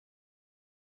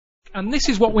And this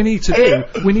is what we need to do.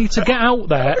 We need to get out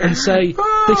there and say,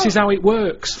 this is how it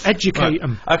works. Educate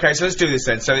them. Okay, so let's do this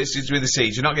then. So it's with the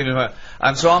seeds. You're not giving them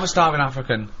a... so I'm a starving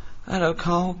African. Hello,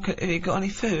 Carl. Have you got any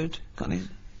food? Got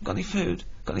any food?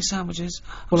 Got any sandwiches?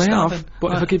 Well, I have,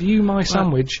 but if I give you my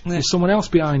sandwich, there's someone else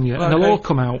behind you, and they'll all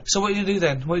come out. So what are you gonna do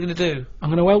then? What are you gonna do? I'm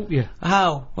gonna help you.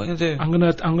 How? What are you gonna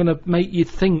do? I'm gonna make you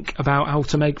think about how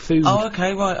to make food. Oh,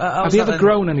 okay, right. Have you ever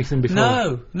grown anything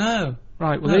before? No.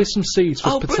 Right, well, here's some seeds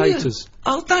for potatoes. Brilliant.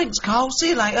 Oh, thanks, Carl. See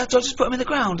you later. Do I just put them in the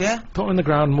ground, yeah? Put them in the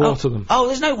ground and water them. Oh,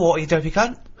 there's no water, you dopey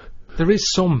cunt. There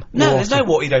is some No, there's no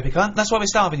water, you dopey cunt. That's why we're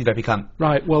starving, you dopey cunt.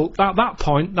 Right, well, at that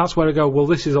point, that's where I go, well,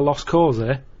 this is a lost cause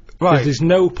here. Right. There's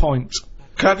no point.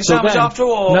 Can I have your sandwich after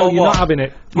all? No, you're not having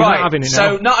it. You're not having it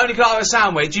now. So, not only can I have a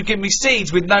sandwich, you give me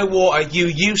seeds with no water, you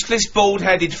useless,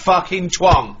 bald-headed fucking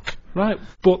twonk. Right,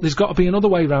 but there's got to be another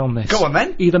way round this. Go on,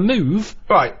 then. Either move...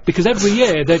 Right. Because every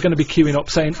year they're going to be queuing up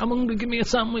saying, I'm hungry, give me a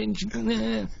sandwich.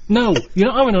 No, you're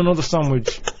not having another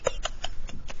sandwich.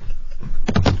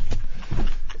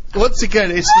 Once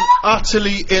again, it's an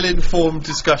utterly ill-informed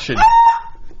discussion.